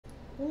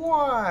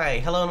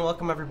Why, hello and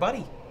welcome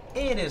everybody.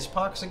 It is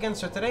Pohx again.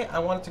 So today I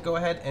wanted to go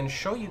ahead and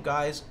show you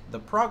guys the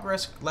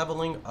progress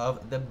leveling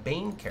of the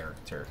Bane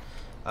character.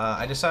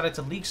 I decided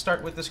to league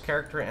start with this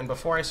character, and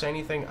before I say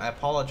anything, I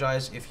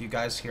apologize if you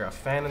guys hear a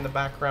fan in the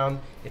background.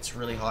 It's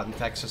really hot in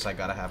Texas, I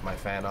gotta have my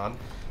fan on.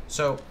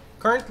 So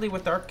currently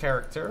with our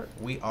character,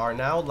 we are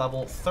now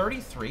level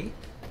 33.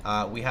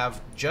 We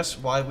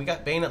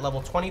got Bane at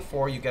level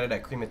 24, you get it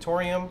at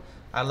Crematorium.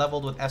 I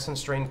leveled with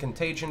Essence Drain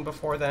Contagion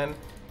before then.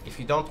 If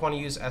you don't want to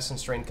use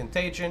Essence Drain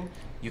Contagion,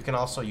 you can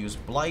also use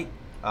Blight.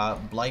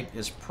 Blight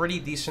is pretty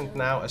decent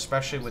now,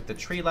 especially with the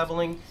tree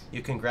leveling.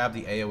 You can grab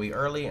the AoE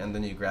early, and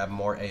then you grab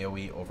more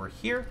AoE over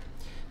here.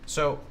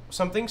 So,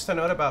 some things to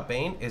note about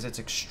Bane is it's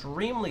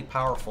extremely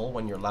powerful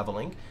when you're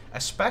leveling,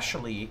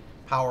 especially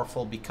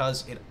powerful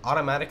because it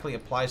automatically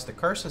applies the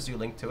curses you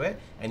link to it,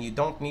 and you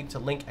don't need to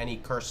link any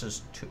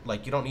curses to,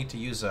 like, you don't need to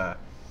use a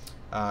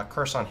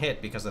curse on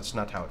hit, because that's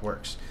not how it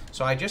works.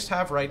 So I just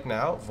have right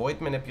now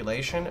Void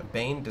Manipulation,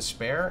 Bane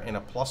Despair in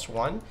a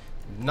 +1,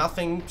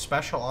 nothing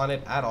special on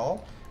it at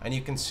all, and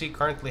you can see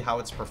currently how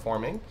it's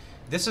performing.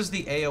 This is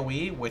the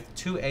AoE with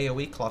 2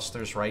 AoE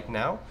clusters right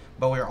now,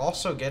 but we're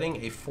also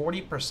getting a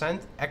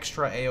 40%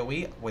 extra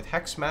AoE with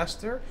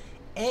Hexmaster,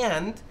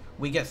 and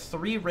we get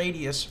 3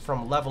 radius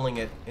from leveling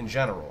it in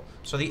general.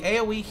 So the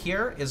AoE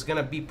here is going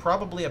to be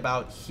probably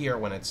about here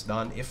when it's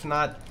done, if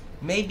not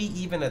maybe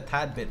even a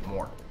tad bit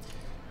more.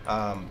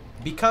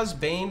 Because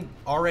Bane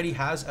already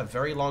has a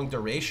very long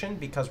duration,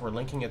 because we're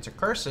linking it to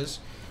curses,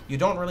 you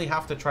don't really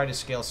have to try to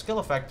scale skill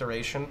effect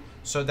duration,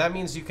 so that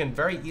means you can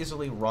very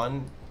easily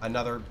run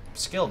another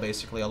skill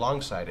basically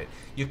alongside it.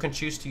 You can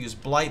choose to use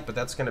Blight, but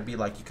that's going to be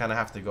like, you kind of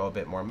have to go a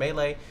bit more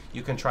melee.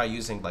 You can try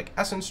using like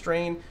Essence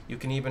Drain, you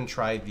can even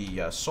try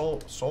the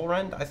Soul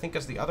Rend, I think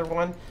is the other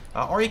one,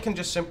 or you can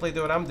just simply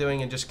do what I'm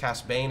doing and just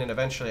cast Bane, and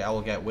eventually I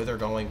will get Wither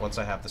going once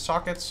I have the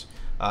sockets,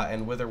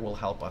 and Wither will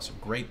help us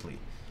greatly.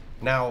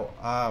 Now,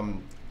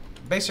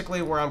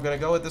 basically where I'm going to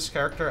go with this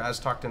character, as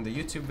talked in the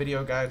YouTube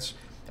video guides,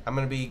 I'm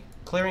going to be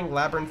clearing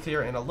Labyrinth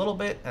here in a little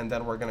bit, and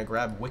then we're going to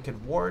grab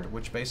Wicked Ward,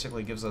 which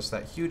basically gives us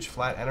that huge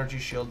flat energy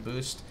shield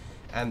boost,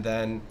 and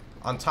then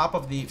on top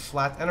of the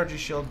flat energy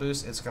shield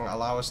boost, it's going to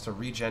allow us to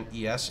regen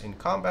ES in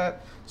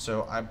combat.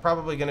 So I'm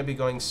probably going to be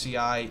going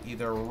CI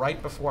either right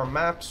before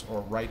maps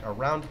or right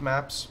around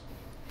maps.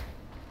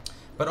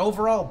 But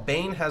overall,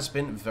 Bane has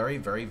been very,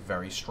 very,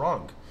 very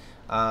strong.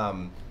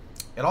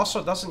 It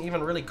also doesn't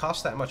even really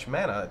cost that much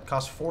mana. It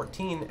costs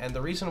 14, and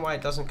the reason why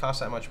it doesn't cost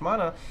that much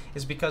mana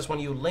is because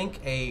when you link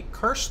a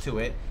curse to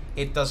it,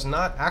 it does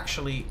not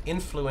actually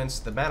influence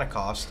the mana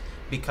cost,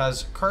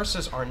 because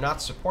curses are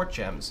not support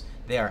gems,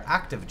 they are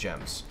active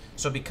gems.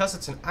 So because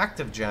it's an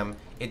active gem,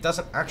 it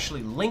doesn't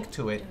actually link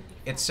to it,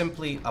 it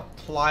simply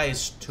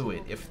applies to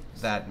it, if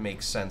that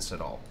makes sense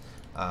at all.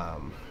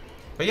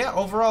 But yeah,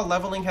 overall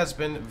leveling has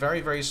been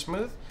very, very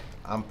smooth.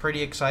 I'm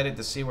pretty excited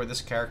to see where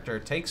this character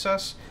takes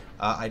us.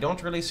 I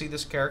don't really see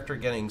this character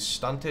getting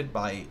stunted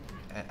by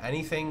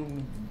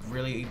anything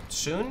really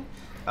soon.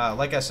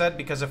 Like I said,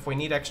 because if we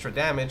need extra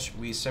damage,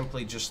 we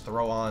simply just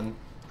throw on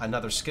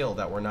another skill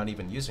that we're not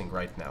even using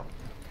right now.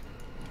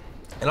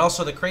 And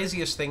also the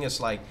craziest thing is,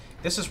 like,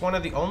 this is one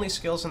of the only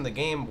skills in the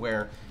game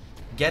where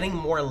getting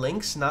more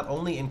links not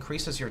only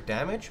increases your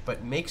damage,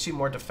 but makes you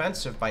more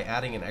defensive by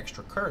adding an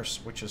extra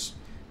curse, which is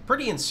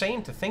pretty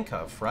insane to think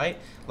of, right?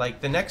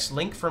 Like, the next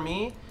link for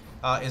me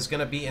is going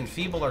to be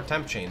Enfeeble or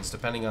Temp Chains,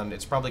 depending on,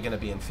 it's probably going to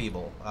be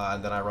Enfeeble,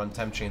 and then I run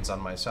Temp Chains on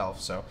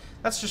myself, so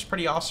that's just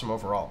pretty awesome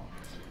overall.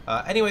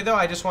 Anyway though,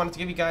 I just wanted to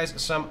give you guys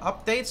some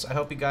updates. I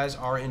hope you guys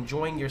are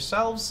enjoying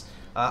yourselves.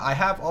 I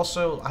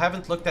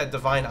haven't looked at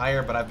Divine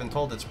Ire, but I've been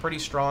told it's pretty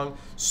strong.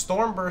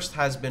 Stormburst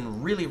has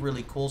been really,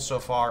 really cool so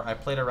far. I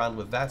played around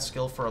with that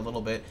skill for a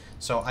little bit,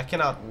 so I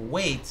cannot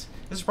wait.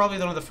 This is probably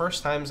one of the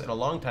first times in a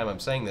long time I'm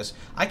saying this.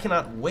 I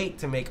cannot wait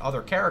to make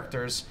other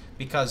characters,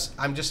 because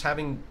I'm just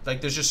having,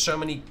 like, there's just so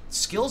many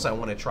skills I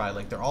want to try.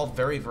 Like, they're all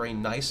very, very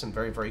nice and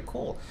very, very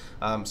cool.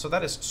 So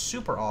that is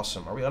super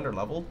awesome. Are we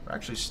under-leveled? We're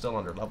actually still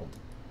under-leveled.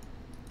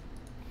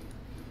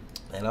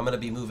 And I'm going to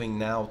be moving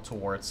now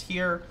towards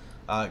here.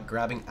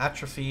 Grabbing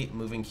Atrophy,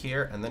 moving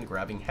here, and then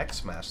grabbing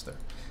Hexmaster.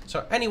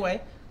 So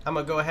anyway, I'm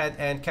going to go ahead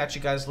and catch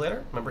you guys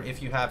later. Remember,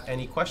 if you have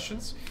any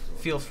questions,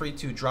 feel free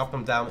to drop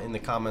them down in the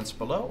comments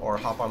below, or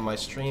hop on my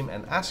stream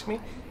and ask me.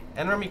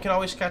 And remember, you can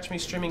always catch me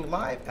streaming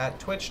live at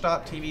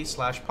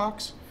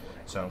twitch.tv/Pohx.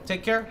 So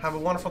take care, have a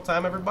wonderful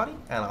time everybody,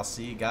 and I'll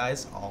see you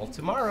guys all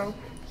tomorrow.